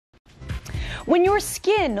When your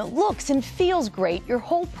skin looks and feels great, your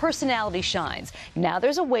whole personality shines. Now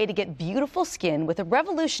there's a way to get beautiful skin with a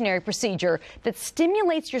revolutionary procedure that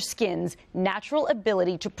stimulates your skin's natural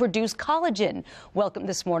ability to produce collagen. Welcome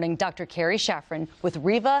this morning, Dr. Shafran with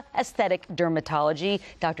Riva Aesthetic Dermatology.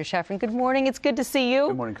 Dr. Shafran, good morning. It's good to see you.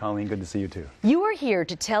 Good morning, Colleen. Good to see you, too. You are here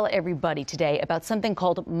to tell everybody today about something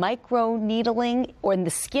called microneedling or in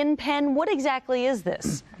the skin pen. What exactly is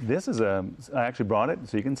this? This is I actually brought it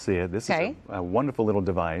so you can see it. This is a wonderful little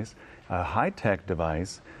device, a high-tech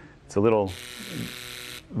device. It's a little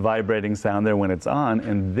vibrating sound there when it's on,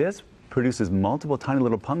 and this produces multiple tiny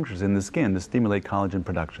little punctures in the skin to stimulate collagen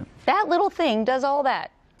production. That little thing does all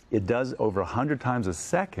that? It does over 100 times a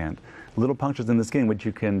second, little punctures in the skin, which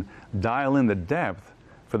you can dial in the depth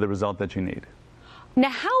for the result that you need.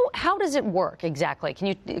 Now, how does it work exactly? Can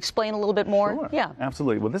you explain a little bit more? Sure. Yeah.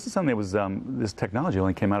 Absolutely. Well, this is something that was, this technology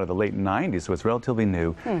only came out of the late 90s, so it's relatively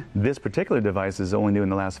new. This particular device is only new in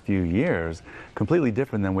the last few years, completely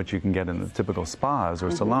different than what you can get in the typical spas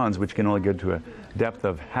or salons, which can only go to a depth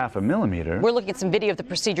of ½ millimeter. We're looking at some video of the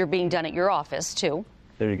procedure being done at your office, too.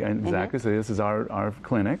 There you go. Exactly. So this is our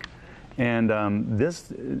clinic. And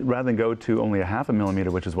this, rather than go to only a ½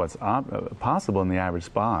 millimeter, which is what's possible in the average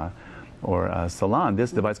spa or a salon,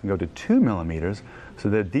 this device can go to 2 millimeters, so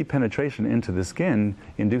that deep penetration into the skin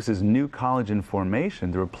induces new collagen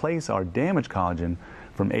formation to replace our damaged collagen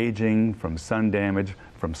from aging, from sun damage,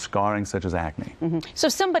 from scarring such as acne. So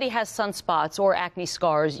if somebody has sunspots or acne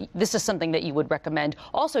scars, this is something that you would recommend.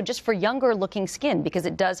 Also, just for younger looking skin, because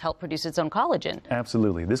it does help produce its own collagen.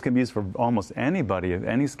 Absolutely. This can be used for almost anybody of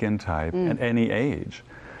any skin type at any age.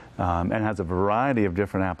 And has a variety of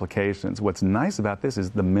different applications. What's nice about this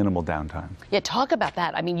is the minimal downtime. Yeah, talk about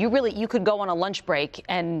that. I mean, you could go on a lunch break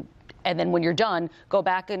and then when you're done, go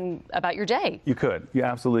back and about your day. You could. You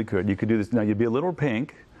absolutely could. You could do this. Now, you'd be a little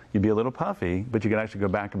pink, you'd be a little puffy, but you could actually go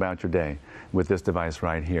back about your day with this device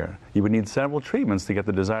right here. You would need several treatments to get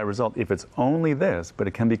the desired result if it's only this, but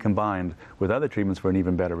it can be combined with other treatments for an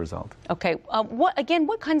even better result. Okay.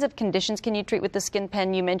 What kinds of conditions can you treat with the skin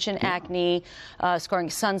pen? You mentioned acne, scarring,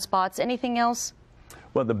 sunspots. Anything else?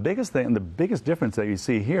 Well, the biggest thing, the biggest difference that you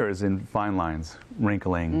see here is in fine lines,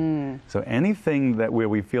 wrinkling. So anything that where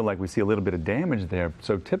we feel like we see a little bit of damage there.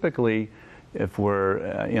 So typically, if we're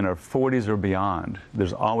in our 40s or beyond,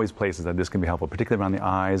 there's always places that this can be helpful, particularly around the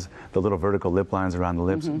eyes, the little vertical lip lines around the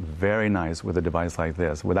lips. Very nice with a device like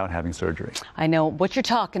this without having surgery. I know what you're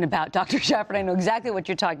talking about, Dr. Shafran. I know exactly what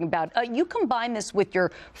you're talking about. You combine this with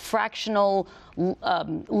your fractional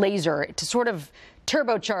laser to sort of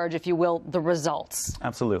turbocharge, if you will, the results.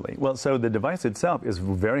 Absolutely. Well, so the device itself is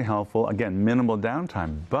very helpful. Again, minimal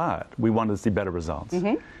downtime, but we wanted to see better results.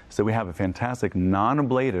 So we have a fantastic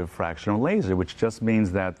non-ablative fractional laser, which just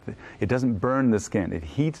means that it doesn't burn the skin. It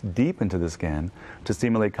heats deep into the skin to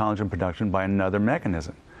stimulate collagen production by another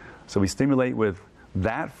mechanism. So we stimulate with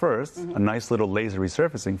that first, a nice little laser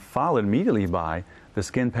resurfacing, followed immediately by the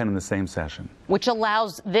skin pen in the same session. Which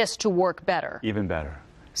allows this to work better. Even better.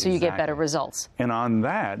 So you get better results. And on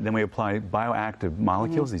that, then we apply bioactive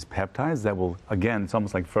molecules, these peptides that will, again, it's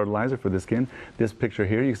almost like fertilizer for the skin. This picture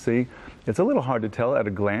here, you see, it's a little hard to tell at a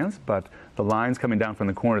glance, but the lines coming down from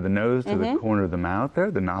the corner of the nose to the corner of the mouth there,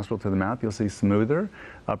 the nostril to the mouth, you'll see smoother,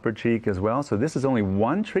 upper cheek as well. So this is only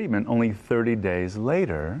one treatment, only 30 days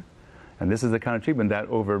later. And this is the kind of treatment that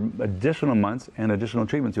over additional months and additional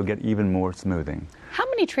treatments, you'll get even more smoothing. How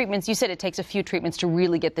many treatments? You said it takes a few treatments to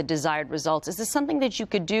really get the desired results. Is this something that you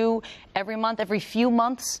could do every month, every few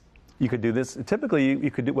months? You could do this. Typically,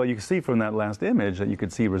 you could do, well, you can see from that last image that you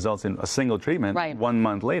could see results in a single treatment 1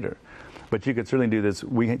 month later. But you could certainly do this.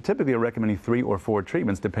 We typically are recommending 3 or 4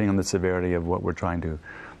 treatments depending on the severity of what we're trying to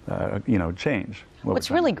change. What's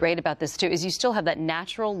really great about this too is you still have that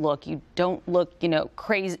natural look. You don't look,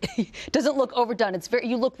 crazy. Doesn't look overdone.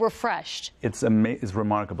 You look refreshed. It's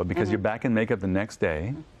remarkable because you're back in makeup the next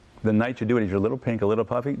day. The night you do it, you're a little pink, a little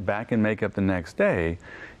puffy, back in makeup the next day,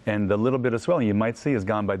 and the little bit of swelling you might see is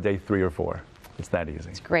gone by day 3 or 4. It's that easy.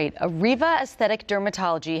 It's great. Riva Aesthetic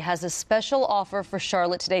Dermatology has a special offer for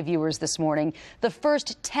Charlotte Today viewers this morning. The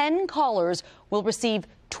first 10 callers will receive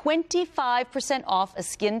 25% off a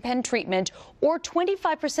skin pen treatment or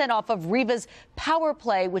 25% off of Riva's Power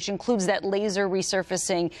Play, which includes that laser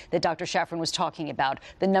resurfacing that Dr. Shafran was talking about.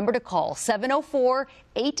 The number to call,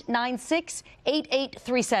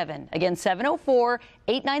 704-896-8837. Again,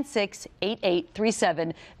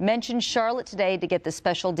 704-896-8837. Mention Charlotte Today to get this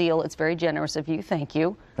special deal. It's very generous of you. Thank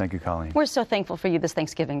you. Thank you, Colleen. We're so thankful for you this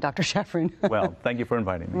Thanksgiving, Dr. Shafran. Well, thank you for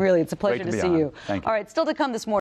inviting me. Really, it's a pleasure to see you. Thank you. All right, still to come this morning.